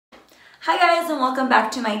Hi guys, and welcome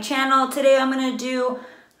back to my channel. Today I'm gonna do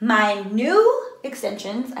my new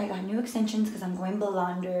extensions. I got new extensions because I'm going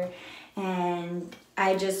blonder and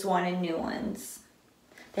I just wanted new ones.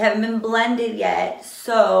 They haven't been blended yet,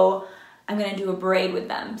 so I'm gonna do a braid with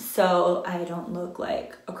them so I don't look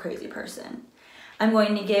like a crazy person. I'm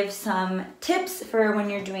going to give some tips for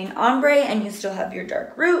when you're doing ombre and you still have your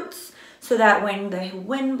dark roots so that when the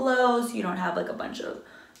wind blows, you don't have like a bunch of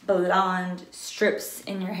blonde strips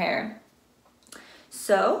in your hair.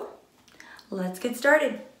 So let's get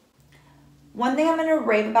started. One thing I'm gonna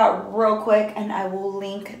rave about real quick, and I will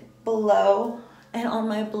link below and on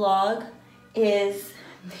my blog, is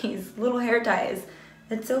these little hair ties.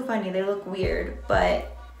 It's so funny, they look weird,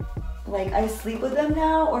 but like I sleep with them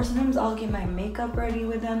now, or sometimes I'll get my makeup ready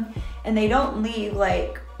with them and they don't leave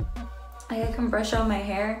like I can brush out my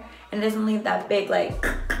hair and it doesn't leave that big like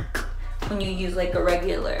when you use like a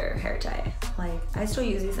regular hair tie. Like I still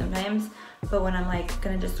use these sometimes, but when I'm like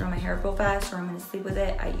gonna just throw my hair real fast or I'm gonna sleep with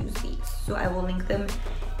it, I use these. So I will link them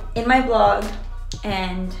in my blog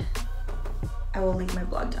and I will link my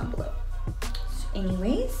blog down below. So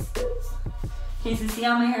anyways, okay, so see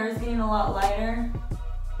how my hair is getting a lot lighter?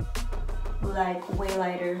 Like way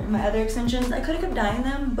lighter. My other extensions, I could have kept dyeing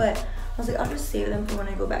them, but I was like, I'll just save them for when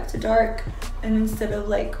I go back to dark. And instead of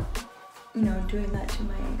like, you know, doing that to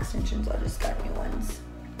my extensions, I'll just get new ones.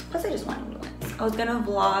 Plus I just wanted new ones. I was gonna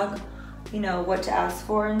vlog, you know, what to ask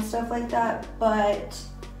for and stuff like that, but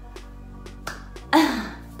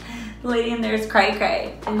the lady in there is Cry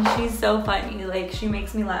Cry, and she's so funny. Like she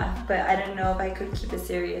makes me laugh, but I didn't know if I could keep a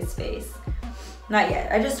serious face. Not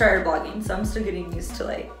yet. I just started vlogging, so I'm still getting used to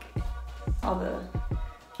like all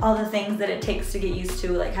the things that it takes to get used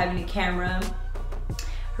to, like having a camera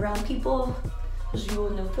around people. There's people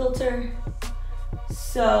with no filter.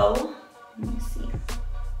 So let me see.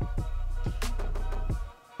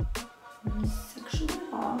 Let me section it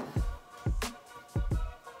off.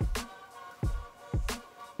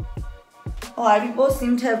 A lot of people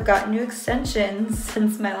seem to have gotten new extensions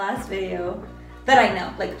since my last video that I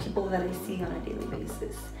know, like people that I see on a daily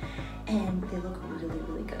basis, and they look really,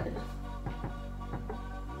 really good.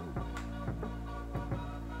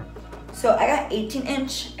 So I got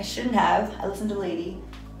 18-inch. I shouldn't have. I listened to a lady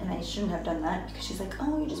and I shouldn't have done that because she's like,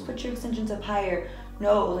 oh, you just put your extensions up higher.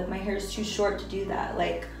 No, like my hair is too short to do that.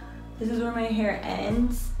 Like this is where my hair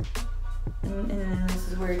ends and then this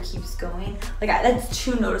is where it keeps going. Like that's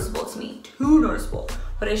too noticeable to me, too noticeable.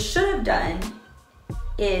 What I should have done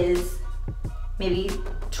is maybe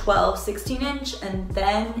 12, 16-inch and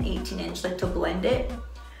then 18-inch, like to blend it.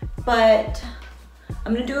 But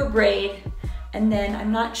I'm gonna do a braid. And then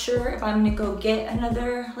I'm not sure if I'm gonna go get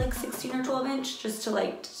another like 16 or 12-inch just to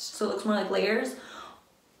like, so it looks more like layers.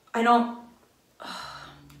 I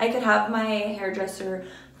could have my hairdresser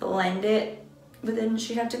blend it, but then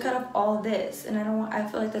she'd have to cut off all this. And I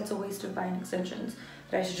feel like that's a waste of buying extensions.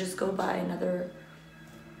 That I should just go buy another,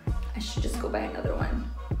 one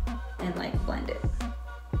and like blend it.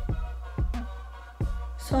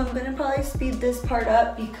 So I'm gonna probably speed this part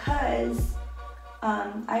up because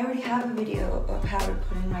I already have a video of how to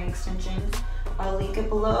put in my extensions. I'll link it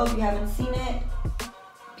below if you haven't seen it,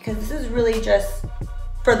 because this is really just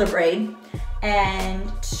for the braid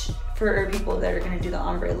and for people that are gonna do the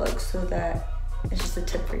ombre look, so that it's just a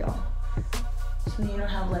tip for y'all. So you don't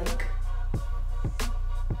have like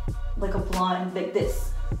a blonde like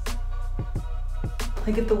this.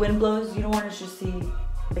 Like if the wind blows, you don't want to just see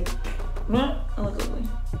like, it looks ugly.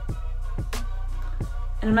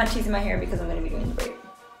 And I'm not teasing my hair because I'm gonna be doing the braid.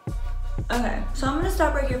 Okay, so I'm gonna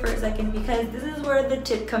stop right here for a second because this is where the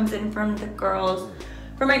tip comes in from the girls,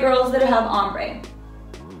 for my girls that have ombre.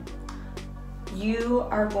 You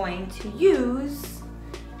are going to use,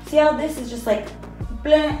 see how this is just like,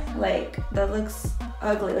 bleh, like that looks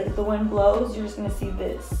ugly. Like if the wind blows, you're just gonna see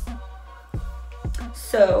this.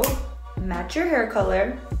 So match your hair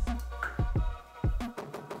color.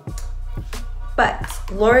 But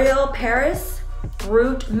L'Oreal Paris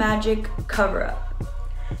Root Magic Cover Up.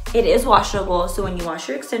 It is washable, so when you wash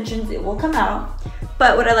your extensions, it will come out.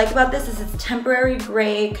 But what I like about this is it's temporary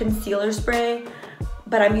gray concealer spray,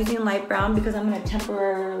 but I'm using light brown because I'm gonna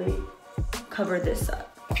temporarily cover this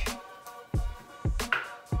up.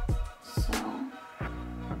 So.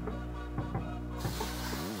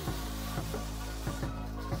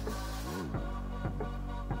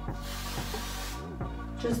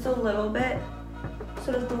 Just a little bit.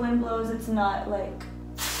 So if the wind blows, it's not like,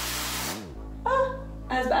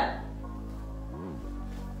 as bad.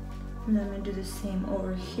 And then I'm gonna do the same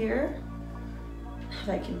over here. If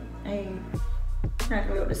I can, I'm not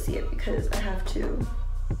gonna be able to see it because I have to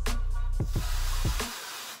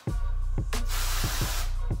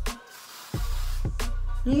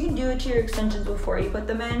You can do it to your extensions before you put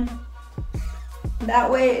them in. That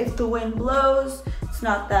way, if the wind blows, it's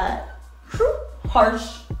not that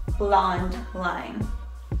harsh blonde line.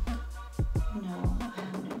 No,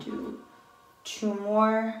 I'm gonna do 2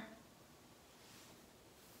 more.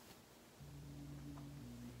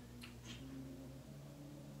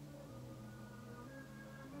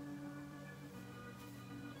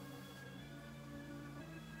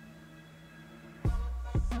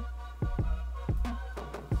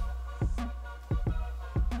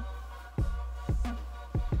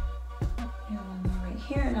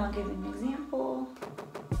 Here, and I'll give you an example.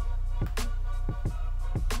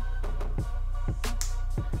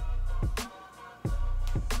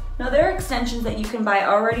 Now there are extensions that you can buy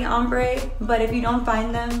already ombre, but if you don't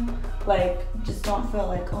find them, like, just don't feel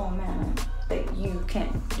like, oh man, that you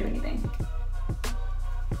can't do anything.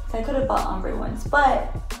 So I could have bought ombre ones,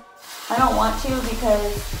 but I don't want to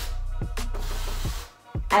because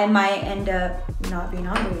I might end up not being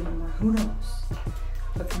ombre anymore. Who knows?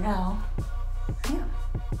 But for now, I am.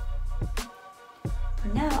 For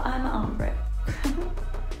now, I'm ombre.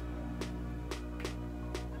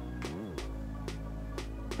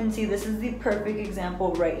 And see, this is the perfect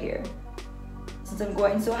example right here. Since I'm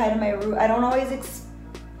going so high to my root, I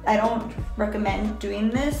don't recommend doing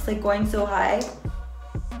this, like going so high,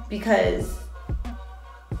 because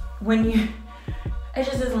when you, it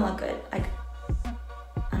just doesn't look good. I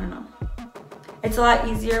don't know. It's a lot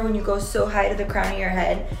easier when you go so high to the crown of your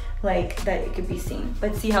head, like that it could be seen.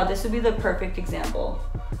 But see how this would be the perfect example.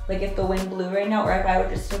 Like if the wind blew right now, or if I would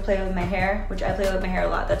just still play with my hair, which I play with my hair a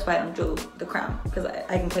lot. That's why I don't do the crown, because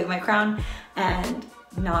I can play with my crown and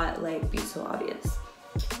not like be so obvious.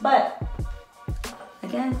 But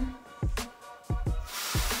again,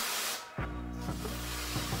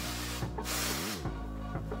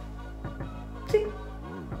 see,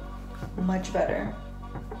 much better.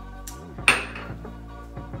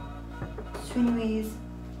 So anyways,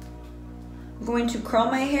 I'm going to curl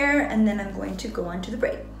my hair and then I'm going to go on to the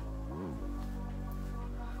braid.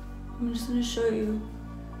 I'm just gonna show you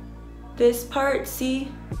this part.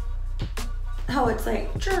 See how it's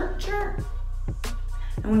like chirp, chirp.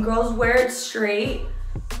 And when girls wear it straight,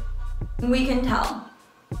 we can tell.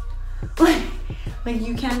 Like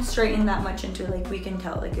you can't straighten that much into it, like we can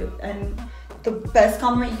tell. Like and the best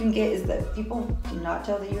compliment you can get is that people cannot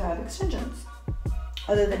tell that you have extensions.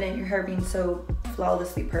 Other than your hair being so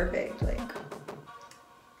flawlessly perfect, like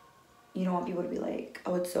you don't want people to be like,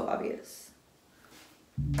 oh, it's so obvious.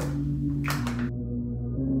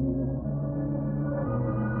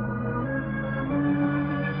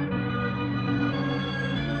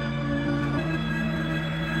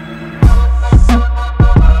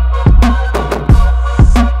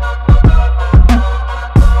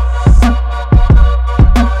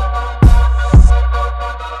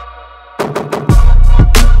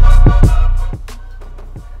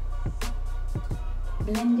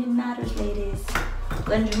 Blending matters, ladies.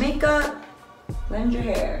 Blend your makeup, blend your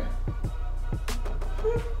hair.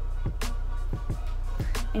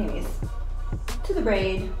 Anyways, to the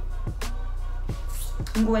braid.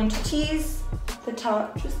 I'm going to tease the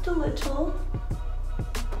top just a little.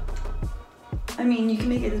 I mean, you can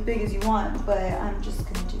make it as big as you want, but I'm just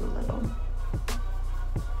gonna do a little.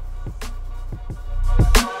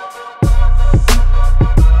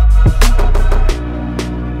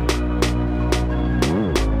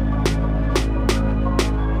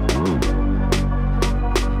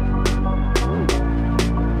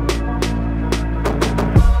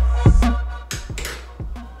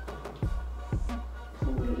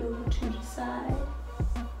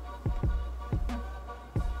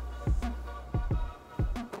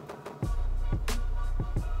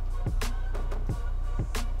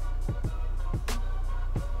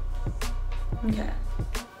 Okay.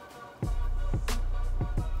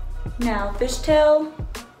 Now, fishtail,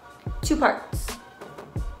 2 parts.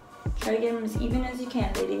 Try to get them as even as you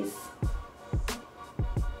can, ladies.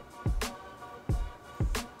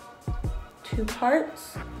 2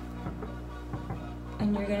 parts.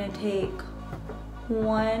 And you're gonna take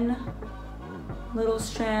 1 little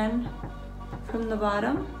strand from the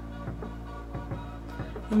bottom.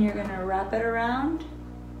 And you're gonna wrap it around.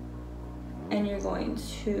 And you're going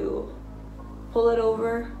to pull it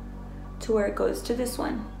over to where it goes to this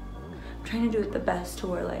one. I'm trying to do it the best to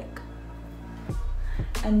where like,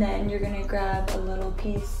 and then you're gonna grab a little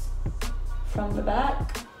piece from the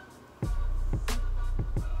back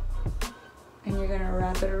and you're gonna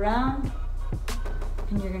wrap it around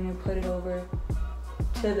and you're gonna put it over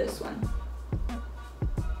to this one.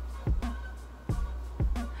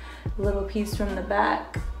 A little piece from the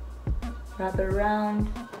back, wrap it around,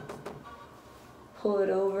 pull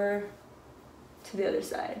it over to the other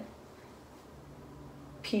side.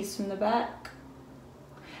 Piece from the back.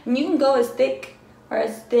 And you can go as thick or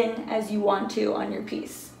as thin as you want to on your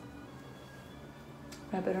piece.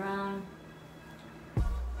 Wrap it around.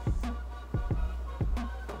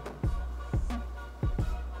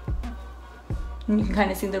 And you can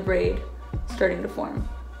kind of see the braid starting to form.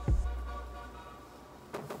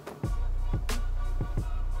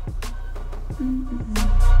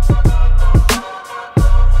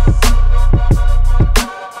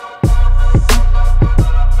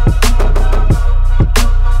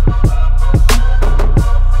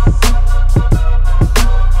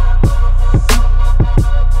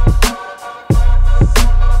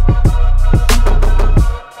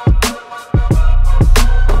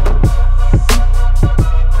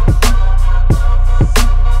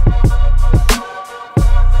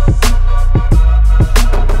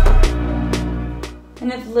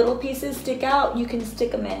 And if little pieces stick out, you can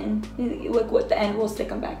stick them in. Like with the end, we'll stick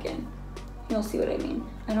them back in. You'll see what I mean.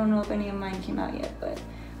 I don't know if any of mine came out yet, but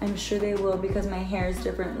I'm sure they will because my hair is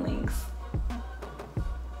different lengths.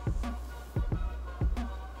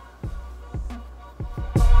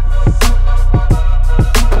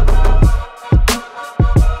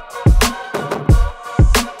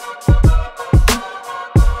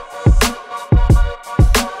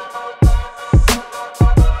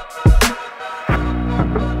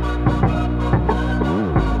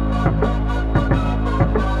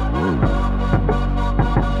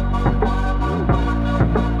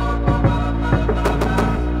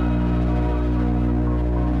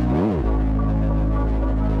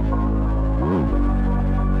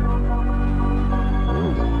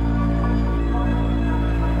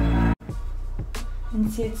 And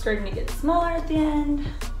see it's starting to get smaller at the end.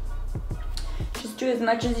 Just do as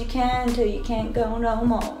much as you can until you can't go no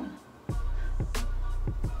more.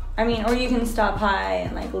 I mean, or you can stop high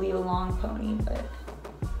and like leave a long pony, but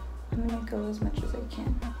I'm gonna go as much as I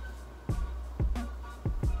can.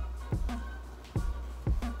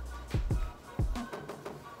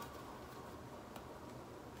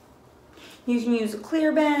 You can use a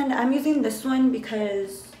clear band. I'm using this one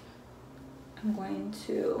because I'm going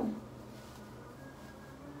to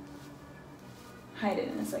hide it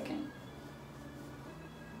in a second.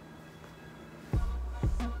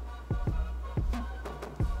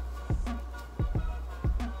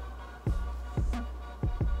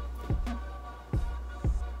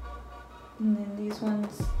 And then these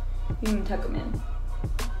ones, you can tuck them in.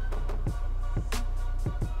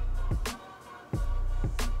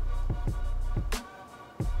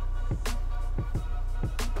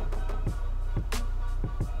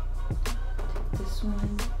 This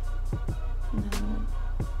one, and then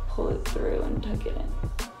pull it through and tuck it in.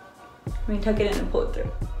 I mean, tuck it in and pull it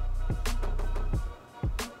through.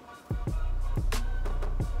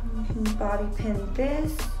 You can bobby pin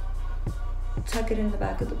this, tuck it in the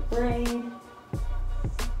back of the braid.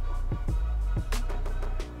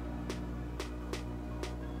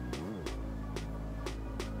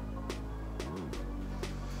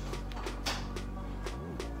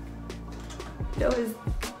 That was,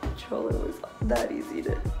 controller was that easy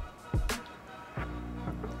to,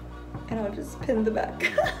 and I'll just pin the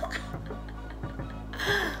back.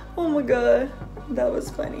 Oh my god, that was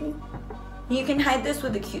funny. You can hide this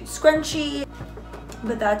with a cute scrunchie,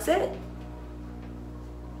 but that's it.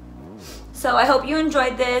 So I hope you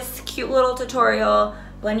enjoyed this cute little tutorial.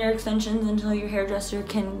 Blend your extensions until your hairdresser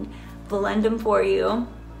can blend them for you.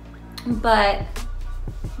 But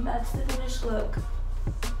that's the finished look.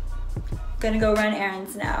 Gonna go run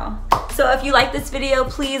errands now. So if you like this video,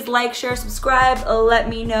 please like, share, subscribe. Let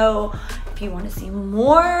me know if you want to see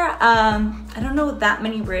more. I don't know that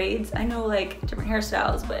many braids. I know like different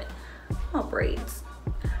hairstyles, but not braids.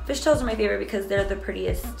 Fishtails are my favorite because they're the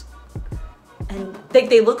prettiest. And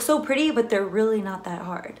they look so pretty, but they're really not that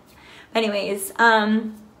hard. Anyways,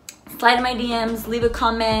 slide in my DMs, leave a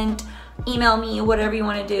comment, email me, whatever you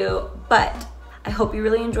want to do. But I hope you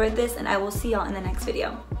really enjoyed this, and I will see y'all in the next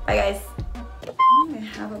video. Bye, guys. I don't even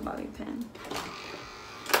have a bobby pin.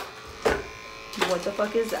 What the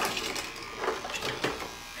fuck is that?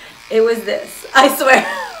 It was this, I swear.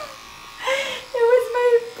 It was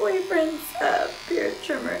my boyfriend's beard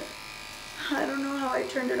trimmer. I don't know how I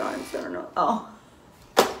turned it on, so I don't know. Oh.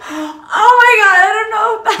 Oh my god, I don't know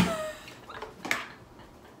if that...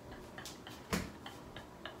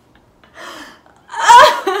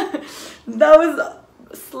 That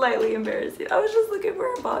was slightly embarrassing. I was just looking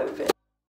for a bobby pin.